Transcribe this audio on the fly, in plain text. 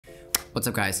What's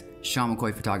up guys, Sean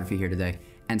McCoy Photography here today,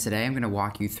 and today I'm going to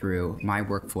walk you through my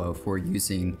workflow for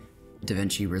using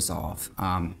Davinci Resolve.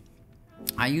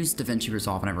 I use Davinci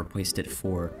Resolve and I replaced it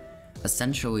for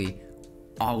essentially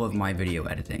all of my video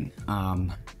editing.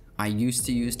 I used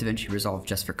to use Davinci Resolve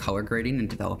just for color grading and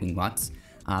developing LUTs,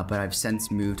 but I've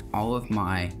since moved all of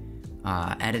my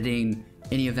editing,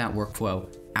 any of that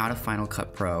workflow out of Final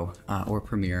Cut Pro or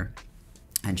Premiere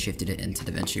and shifted it into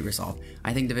Davinci Resolve.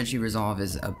 I think Davinci Resolve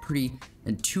is a pretty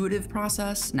intuitive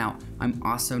process. Now, I'm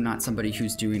also not somebody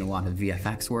who's doing a lot of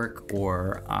VFX work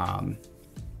or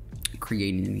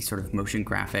creating any sort of motion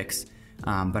graphics,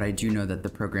 but I do know that the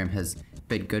program has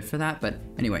been good for that. But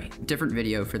anyway, different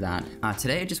video for that.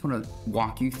 Today, I just want to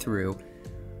walk you through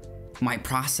my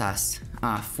process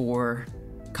for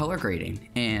color grading,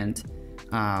 and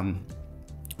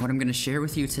what I'm going to share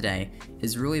with you today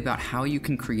is really about how you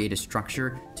can create a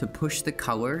structure to push the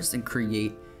colors and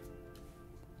create,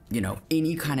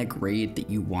 any kind of grade that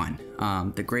you want.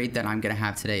 The grade that I'm going to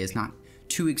have today is not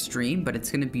too extreme, but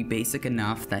it's going to be basic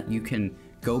enough that you can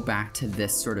go back to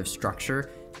this sort of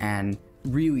structure and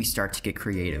really start to get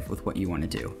creative with what you want to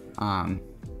do.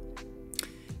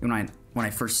 When I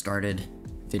first started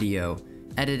video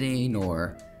editing,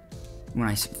 or when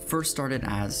I first started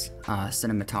as a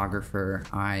cinematographer,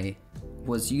 I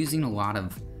was using a lot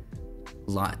of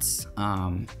LUTs.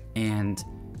 And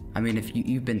I mean, if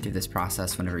you've been through this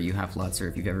process, whenever you have LUTs, or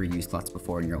if you've ever used LUTs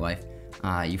before in your life,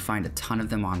 you find a ton of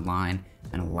them online,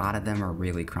 and a lot of them are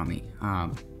really crummy.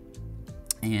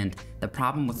 And the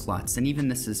problem with LUTs, and even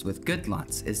this is with good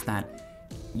LUTs, is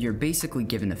that you're basically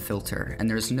given a filter, and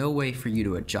there's no way for you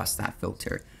to adjust that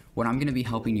filter. What I'm going to be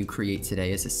helping you create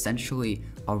today is essentially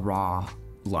a raw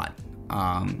LUT,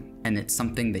 and it's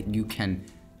something that you can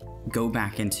go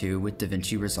back into with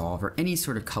Davinci Resolve or any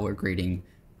sort of color grading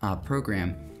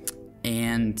program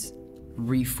and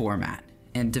reformat.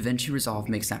 And Davinci Resolve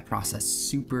makes that process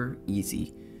super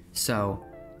easy. So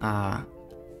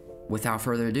without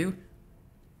further ado,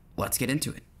 let's get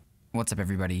into it. What's up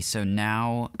everybody? So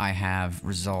now I have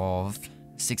Resolve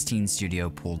 16 Studio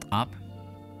pulled up,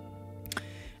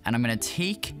 and I'm gonna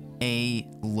take a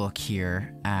look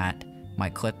here at my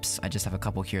clips. I just have a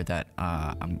couple here that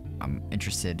I'm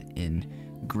interested in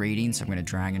grading, so I'm gonna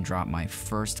drag and drop my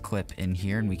first clip in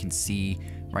here, and we can see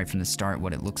right from the start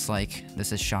what it looks like.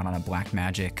 This is shot on a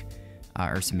Blackmagic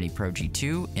Ursa Mini Pro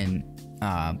G2 in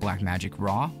Blackmagic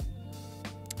RAW,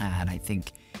 and I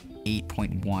think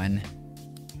 8:1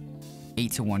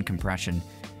 compression.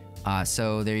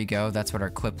 So there you go, that's what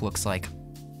our clip looks like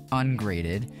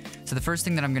ungraded. So the first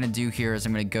thing that I'm going to do here is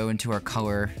I'm going to go into our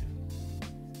color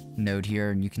node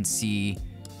here, and you can see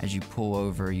as you pull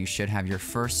over, you should have your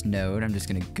first node. I'm just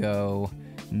going to go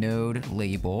node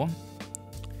label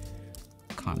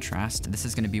contrast. This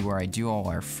is going to be where I do all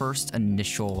our first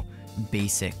initial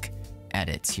basic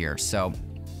edits here. So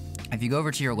if you go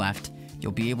over to your left,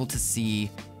 you'll be able to see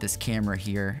this camera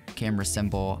here, camera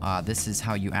symbol. This is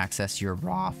how you access your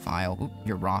raw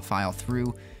file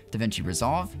through Davinci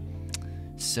Resolve.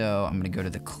 So I'm gonna go to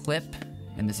the clip,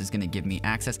 and this is gonna give me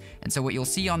access. And so what you'll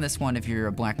see on this one, if you're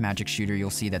a Blackmagic shooter,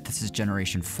 you'll see that this is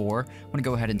generation 4. I'm gonna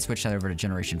go ahead and switch that over to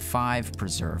generation 5,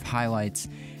 preserve highlights,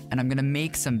 and I'm gonna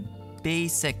make some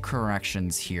basic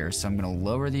corrections here. So I'm gonna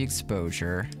lower the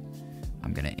exposure,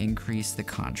 I'm gonna increase the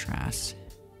contrast,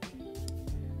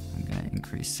 I'm gonna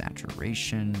increase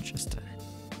saturation just a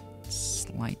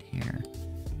slight here,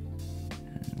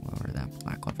 and lower that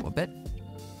black level a bit.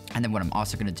 And then what I'm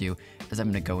also gonna do is I'm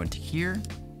gonna go into here,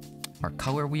 our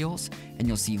color wheels, and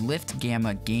you'll see lift,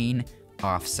 gamma, gain,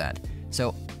 offset.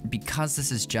 So because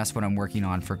this is just what I'm working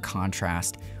on for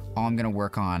contrast, all I'm gonna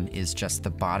work on is just the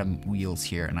bottom wheels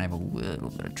here, and I have a little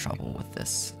bit of trouble with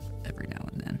this every now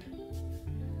and then.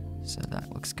 So that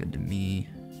looks good to me.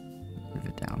 Move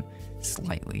it down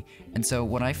slightly. And so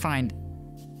what I find,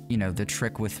 the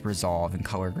trick with Resolve and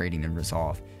color grading in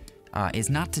Resolve is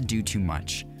not to do too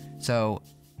much. So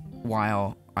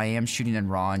while I am shooting in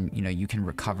RAW, and you can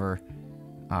recover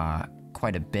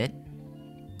quite a bit,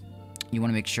 you want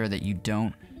to make sure that you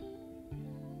don't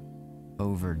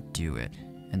overdo it.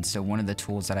 And so one of the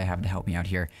tools that I have to help me out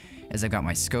here is I've got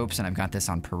my scopes, and I've got this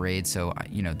on parade. So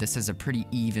this is a pretty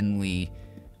evenly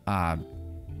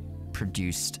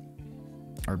produced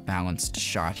or balanced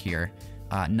shot here.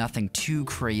 Nothing too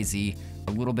crazy.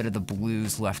 A little bit of the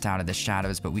blues left out of the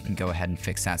shadows, but we can go ahead and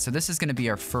fix that. So this is going to be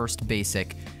our first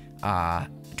basic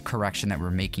correction that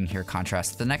we're making here,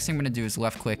 contrast. The next thing I'm going to do is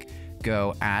left click,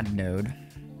 go add node,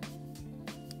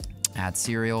 add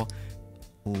serial,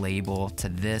 label to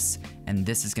this, and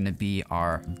this is going to be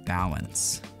our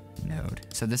balance node.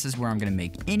 So this is where I'm going to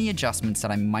make any adjustments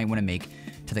that I might want to make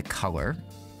to the color.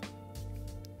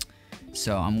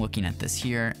 So I'm looking at this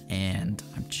here, and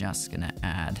I'm just gonna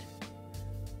add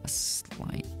a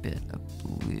slight bit of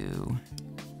blue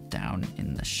down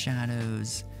in the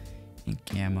shadows. In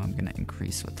gamma, I'm gonna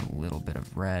increase with a little bit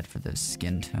of red for those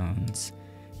skin tones.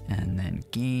 And then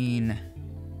gain,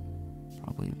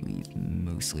 probably leave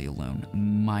mostly alone.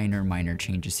 Minor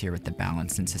changes here with the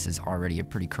balance, since this is already a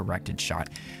pretty corrected shot.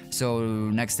 So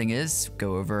next thing is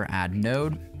go over, add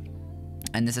node.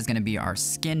 And this is gonna be our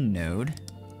skin node.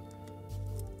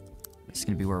 It's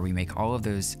gonna be where we make all of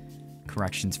those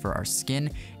corrections for our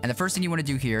skin. And the first thing you wanna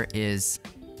do here is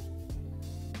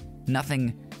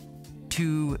nothing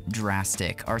too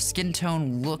drastic. Our skin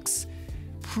tone looks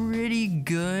pretty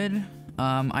good.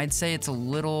 I'd say it's a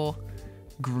little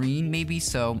green maybe,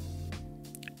 so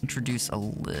introduce a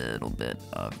little bit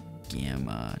of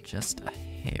gamma, just a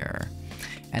hair.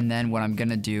 And then what I'm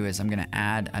gonna do is I'm gonna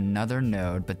add another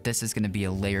node, but this is gonna be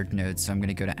a layered node, so I'm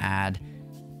gonna go to add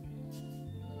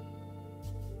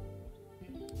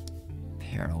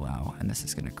parallel, and this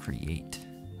is gonna create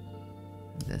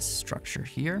this structure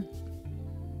here.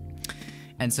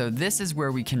 And so this is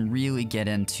where we can really get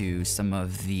into some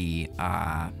of the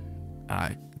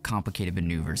complicated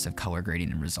maneuvers of color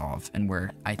grading and Resolve, and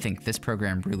where I think this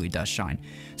program really does shine.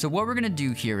 So what we're gonna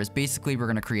do here is basically we're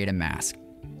gonna create a mask.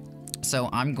 So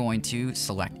I'm going to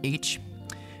select H,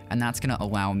 and that's gonna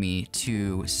allow me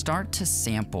to start to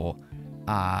sample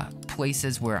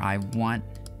places where I want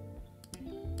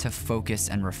to focus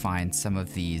and refine some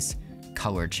of these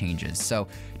color changes. So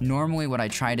normally what I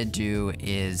try to do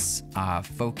is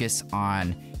focus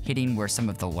on hitting where some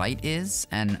of the light is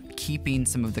and keeping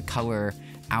some of the color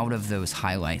out of those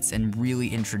highlights and really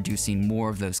introducing more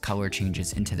of those color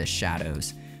changes into the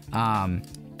shadows.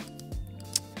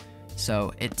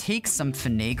 So it takes some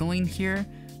finagling here,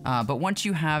 but once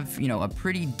you have, you know, a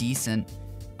pretty decent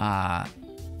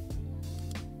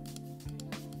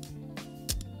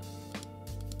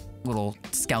little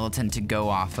skeleton to go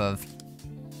off of,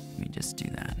 let me just do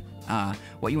that.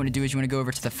 What you want to do is you want to go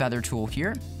over to the feather tool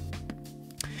here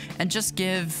and just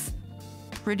give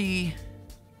pretty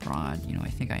broad, you know, I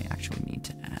think I actually need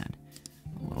to add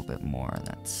a little bit more.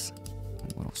 That's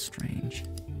a little strange.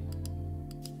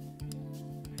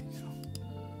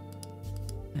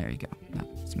 There you go.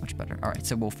 That's much better. All right,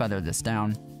 so we'll feather this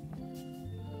down.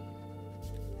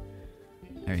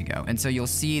 There you go. And so you'll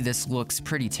see this looks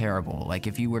pretty terrible. Like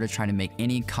if you were to try to make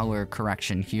any color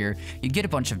correction here, you get a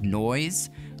bunch of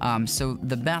noise. So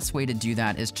the best way to do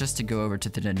that is just to go over to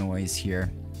the denoise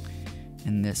here.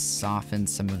 And this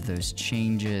softens some of those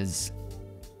changes.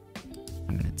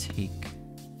 I'm gonna take,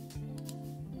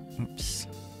 oops.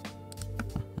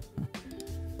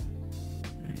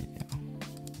 There you go.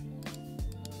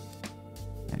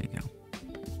 There you go.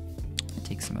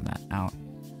 Take some of that out.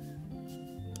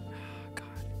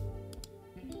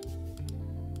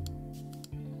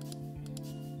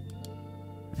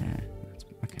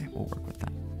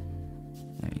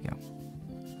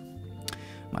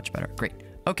 Much better. Great.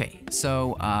 Okay,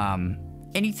 so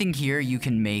anything here you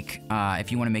can make,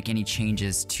 if you want to make any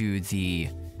changes to the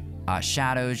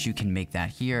shadows, you can make that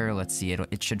here. Let's see,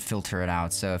 it should filter it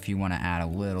out. So if you want to add a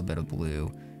little bit of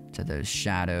blue to those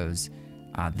shadows,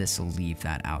 this will leave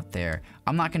that out there.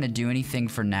 I'm not going to do anything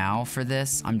for now for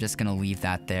this. I'm just going to leave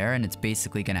that there, and it's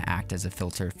basically going to act as a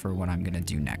filter for what I'm going to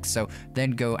do next. So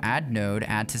then go add node,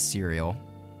 add to serial.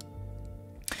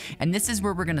 And this is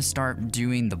where we're gonna start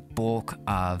doing the bulk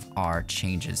of our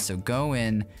changes. So go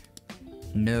in,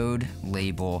 node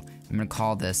label. I'm gonna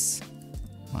call this,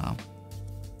 well,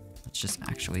 let's just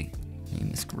actually name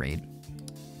this grade.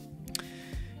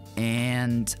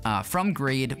 And from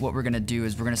grade, what we're gonna do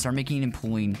is we're gonna start making and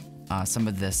pulling some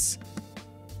of this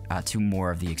to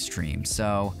more of the extreme.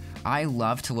 So I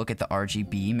love to look at the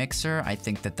Rgb Mixer. I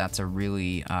think that that's a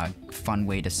really fun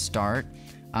way to start.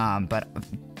 But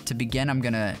to begin, I'm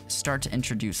gonna start to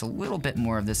introduce a little bit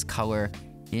more of this color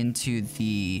into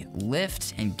the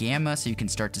lift and gamma, so you can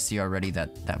start to see already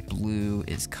that that blue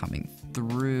is coming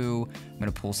through. I'm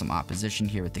gonna pull some opposition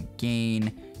here with the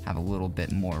gain, have a little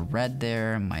bit more red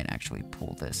there. I might actually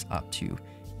pull this up to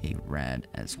a red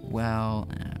as well.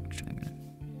 Actually, I'm gonna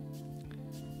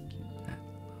keep that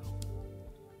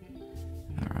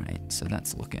low. All right, so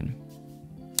that's looking.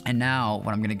 And now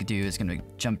what I'm gonna do is gonna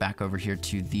jump back over here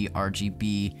to the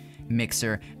Rgb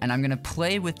Mixer, and I'm gonna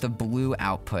play with the blue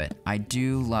output. I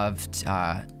do love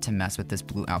to mess with this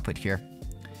blue output here.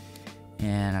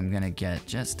 And I'm gonna get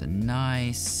just a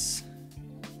nice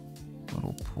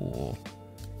little pool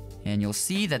and you'll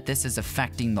see that this is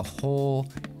affecting the whole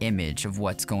image of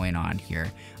what's going on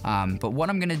here. But what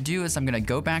I'm gonna do is I'm gonna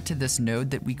go back to this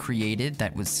node that we created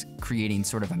that was creating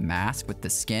sort of a mask with the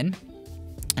skin,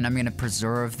 and I'm gonna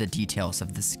preserve the details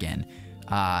of the skin.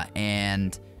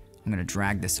 And I'm gonna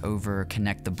drag this over,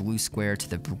 connect the blue square to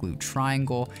the blue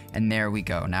triangle, and there we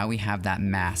go. Now we have that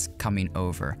mask coming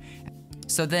over.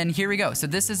 So then here we go. So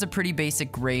this is a pretty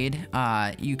basic grade.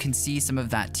 You can see some of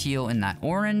that teal and that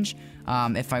orange.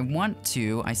 If I want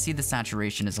to, I see the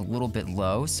saturation is a little bit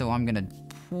low, so I'm gonna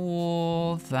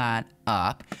pull that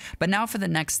up. But now for the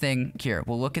next thing here,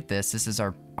 we'll look at this. This is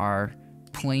our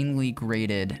plainly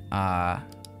graded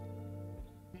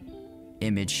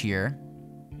image here.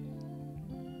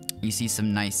 You see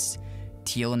some nice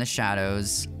teal in the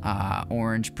shadows,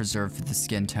 orange preserved for the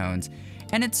skin tones.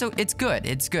 And it's good,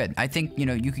 it's good. I think, you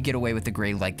know, you could get away with a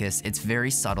grade like this. It's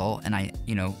very subtle, and I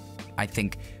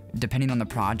think depending on the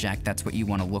project, that's what you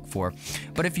want to look for.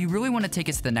 But if you really want to take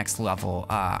it to the next level,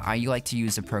 I like to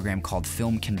use a program called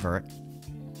Film Convert,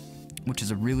 which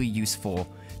is a really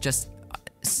useful, just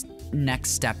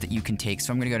next step that you can take.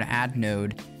 So I'm gonna go to Add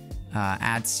Node,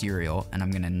 Add Serial, and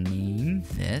I'm gonna name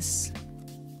this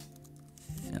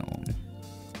Film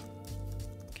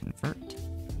Convert.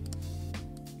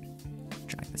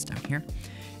 Drag this down here.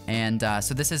 And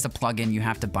so this is a plugin. You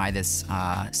have to buy this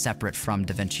separate from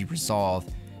Davinci Resolve,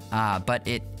 but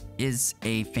it is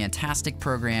a fantastic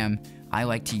program I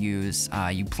like to use.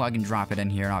 You plug and drop it in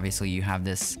here. Obviously, you have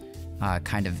this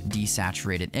kind of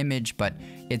desaturated image, but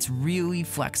it's really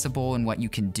flexible in what you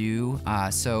can do.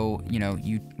 So, you know,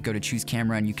 you go to choose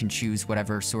camera and you can choose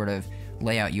whatever sort of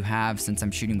layout you have. Since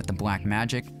I'm shooting with the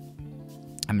Blackmagic,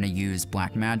 I'm gonna use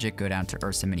Blackmagic, go down to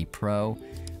Ursa Mini Pro,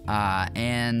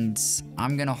 and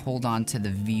I'm gonna hold on to the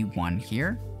V1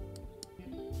 here.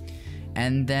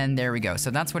 And then there we go.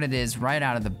 So that's what it is right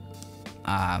out of the,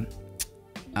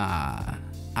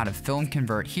 out of Film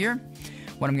Convert here.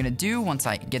 What I'm gonna do once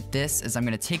I get this is I'm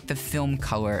gonna take the film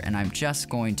color and I'm just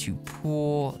going to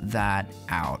pull that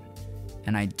out.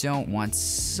 And I don't want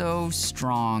so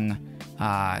strong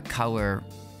color,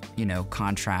 you know,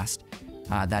 contrast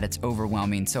that it's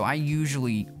overwhelming. So I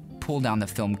usually pull down the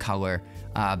film color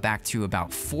back to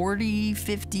about 40,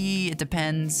 50, it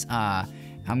depends.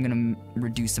 I'm gonna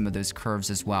reduce some of those curves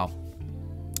as well.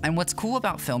 And what's cool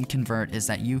about Film Convert is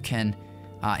that you can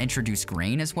introduce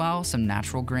grain as well, some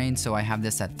natural grain. So I have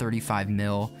this at 35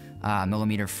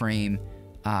 millimeter frame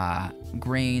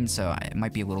grain, so it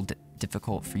might be a little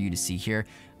difficult for you to see here.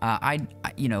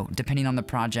 You know, depending on the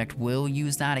project, will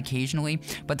use that occasionally,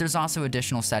 but there's also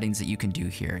additional settings that you can do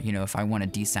here. You know, if I want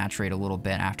to desaturate a little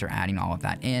bit after adding all of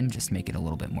that in, just make it a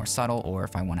little bit more subtle, or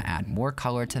if I want to add more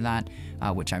color to that,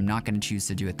 which I'm not going to choose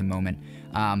to do at the moment.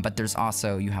 But there's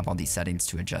also, you have all these settings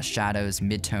to adjust shadows,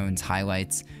 midtones,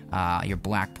 highlights, your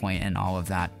black point, and all of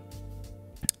that.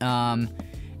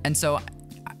 And so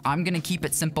I'm going to keep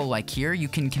it simple like here. You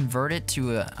can convert it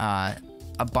to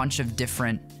a bunch of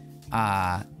different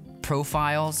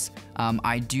profiles.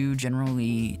 I do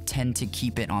generally tend to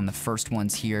keep it on the first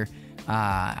ones here.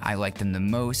 I like them the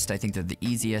most. I think they're the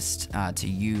easiest to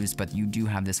use, but you do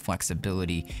have this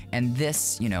flexibility. And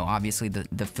this, you know, obviously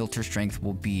the filter strength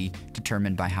will be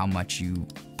determined by how much you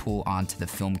pull onto the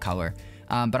film color.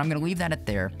 But I'm gonna leave that at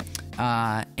there.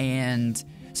 And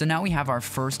so now we have our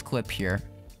first clip here.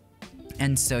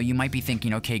 And so you might be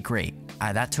thinking, okay, great.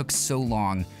 That took so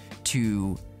long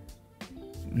to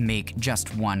make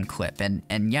just one clip.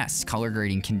 And yes, color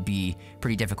grading can be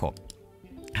pretty difficult.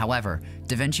 However,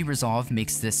 Davinci Resolve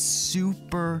makes this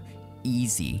super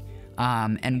easy.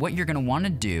 And what you're gonna wanna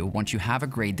do once you have a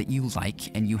grade that you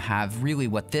like, and you have really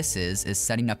what this is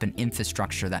setting up an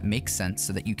infrastructure that makes sense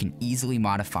so that you can easily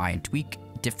modify and tweak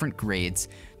different grades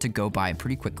to go by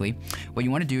pretty quickly. What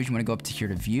you wanna do is you wanna go up to here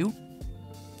to View,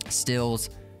 Stills,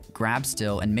 Grab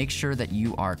Still, and make sure that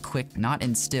you are clicked not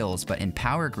in Stills, but in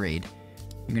Power Grade.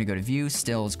 You're gonna go to View,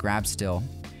 Stills, Grab Still,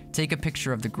 take a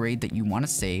picture of the grade that you wanna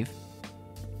save.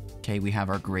 Okay, we have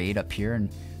our grade up here, and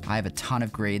I have a ton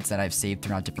of grades that I've saved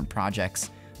throughout different projects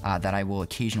that I will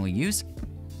occasionally use.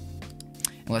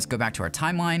 And let's go back to our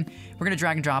timeline. We're gonna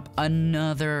drag and drop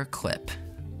another clip.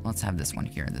 Let's have this one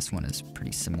here. This one is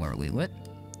pretty similarly lit.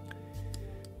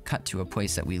 Cut to a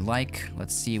place that we like.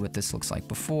 Let's see what this looks like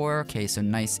before. Okay, so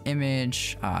nice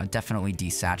image, definitely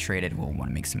desaturated. We'll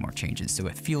wanna make some more changes so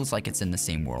it feels like it's in the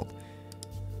same world.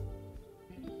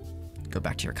 Go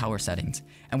back to your color settings.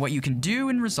 And what you can do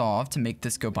in Resolve to make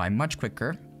this go by much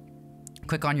quicker,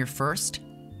 click on your first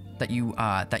that you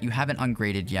haven't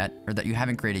ungraded yet, or that you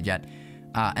haven't graded yet,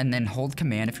 and then hold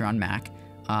Command if you're on Mac,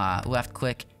 left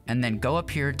click, and then go up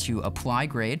here to Apply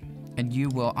Grade, and you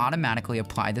will automatically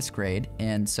apply this grade.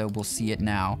 And so we'll see it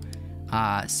now.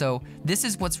 So this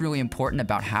is what's really important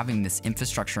about having this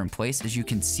infrastructure in place. As you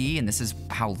can see, and this is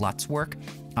how LUTs work,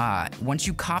 once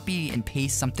you copy and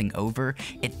paste something over,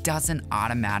 it doesn't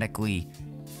automatically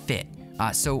fit.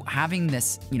 So having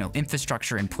this,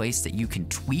 infrastructure in place that you can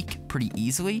tweak pretty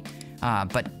easily,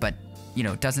 but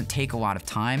it doesn't take a lot of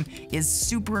time, is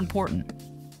super important.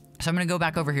 So I'm gonna go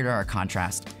back over here to our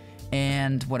contrast,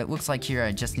 and what it looks like here,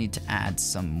 I just need to add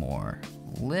some more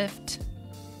lift,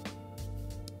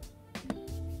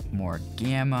 more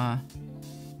gamma,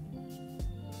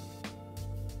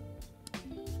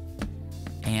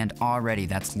 and already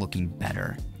that's looking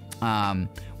better.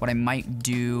 What I might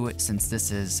do, since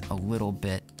this is a little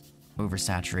bit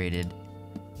oversaturated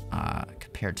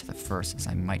compared to the first, is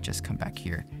I might just come back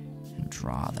here and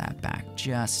draw that back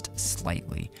just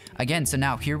slightly. Again, so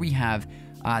now here we have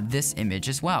this image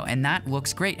as well, and that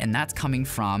looks great, and that's coming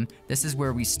from, this is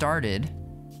where we started,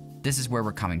 this is where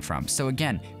we're coming from. So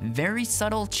again, very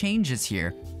subtle changes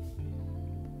here,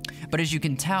 but as you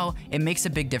can tell, it makes a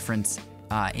big difference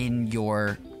in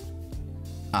your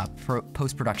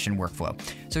post-production workflow.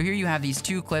 So here you have these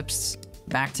two clips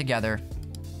back together,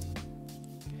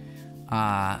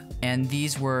 and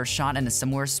these were shot in a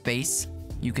similar space,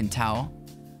 you can tell.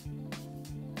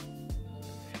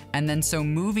 And then so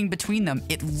moving between them,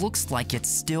 it looks like it's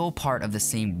still part of the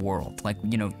same world. Like,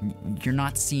 you're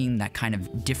not seeing that kind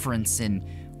of difference in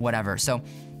whatever. So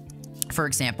for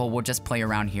example, we'll just play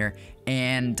around here,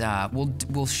 and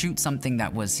we'll shoot something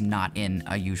that was not in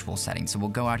a usual setting. So we'll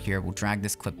go out here, we'll drag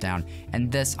this clip down,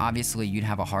 and this, obviously, you'd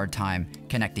have a hard time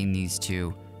connecting these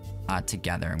two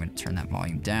together. I'm gonna turn that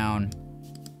volume down.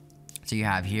 So you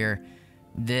have here,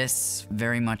 this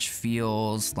very much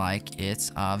feels like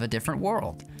it's of a different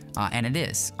world. And it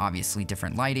is, obviously,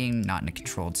 different lighting, not in a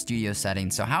controlled studio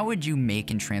setting. So how would you make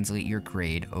and translate your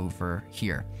grade over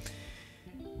here?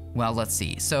 Well, let's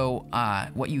see. So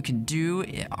what you can do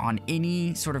on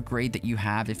any sort of grade that you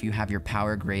have, if you have your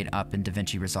power grade up in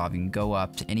Davinci Resolve, you can go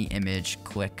up to any image,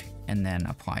 click, and then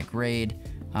apply grade.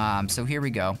 So here we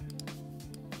go.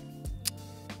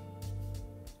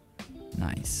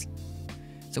 Nice.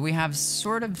 So we have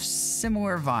sort of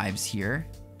similar vibes here,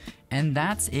 and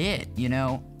that's it,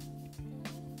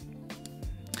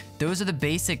 Those are the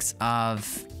basics of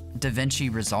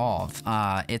Davinci Resolve.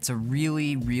 It's a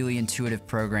really, really intuitive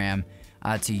program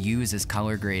to use as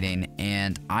color grading,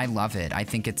 and I love it. I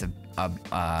think it's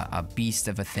a beast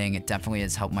of a thing. It definitely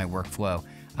has helped my workflow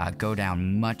go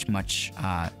down much, much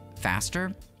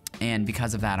faster, and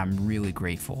because of that, I'm really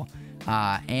grateful.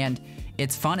 And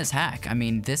it's fun as heck. I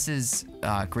mean, this is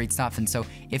great stuff. And so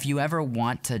if you ever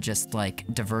want to just like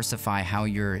diversify how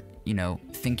you're,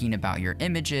 thinking about your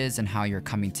images and how you're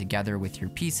coming together with your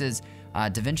pieces,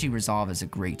 Davinci Resolve is a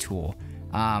great tool.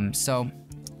 So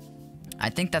I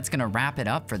think that's gonna wrap it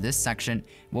up for this section.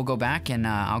 We'll go back and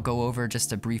I'll go over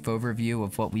just a brief overview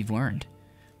of what we've learned.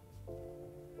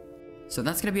 So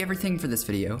that's gonna be everything for this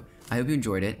video. I hope you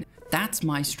enjoyed it. That's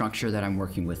my structure that I'm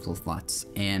working with LUTs.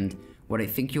 And what I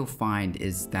think you'll find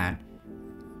is that,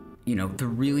 the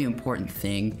really important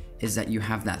thing is that you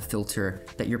have that filter,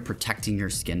 that you're protecting your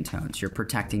skin tones, you're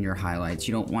protecting your highlights.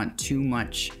 You don't want too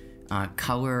much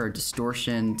color or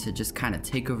distortion to just kind of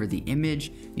take over the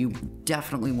image. You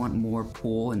definitely want more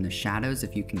pull in the shadows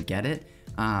if you can get it.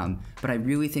 But I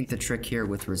really think the trick here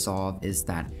with Resolve is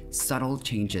that subtle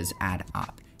changes add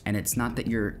up. And it's not that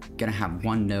you're gonna have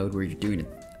one node where you're doing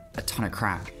a ton of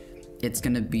crap. It's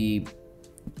gonna be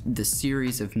the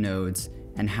series of nodes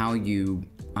and how you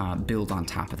build on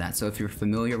top of that. So if you're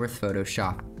familiar with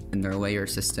Photoshop and their layer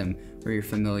system, or you're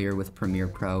familiar with Premiere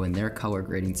Pro and their color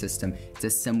grading system, it's a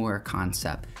similar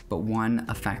concept, but one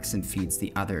affects and feeds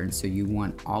the other. And so you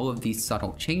want all of these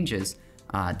subtle changes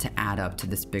to add up to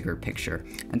this bigger picture.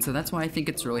 And so that's why I think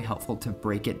it's really helpful to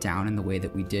break it down in the way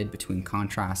that we did between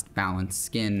contrast, balance,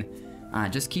 skin.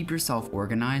 Just keep yourself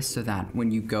organized so that when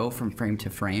you go from frame to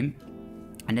frame,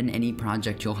 and in any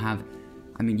project you'll have,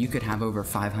 you could have over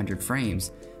 500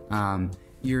 frames.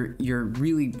 You're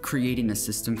really creating a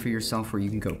system for yourself where you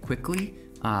can go quickly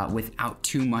without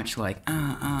too much like,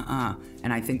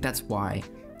 And I think that's why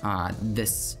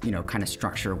this, kind of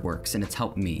structure works, and it's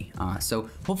helped me. So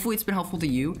hopefully it's been helpful to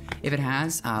you. If it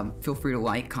has, feel free to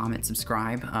like, comment,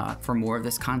 subscribe for more of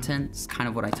this content. It's kind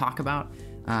of what I talk about,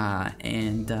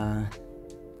 and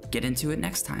get into it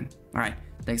next time. All right,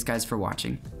 thanks guys for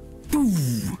watching.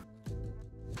 Boom.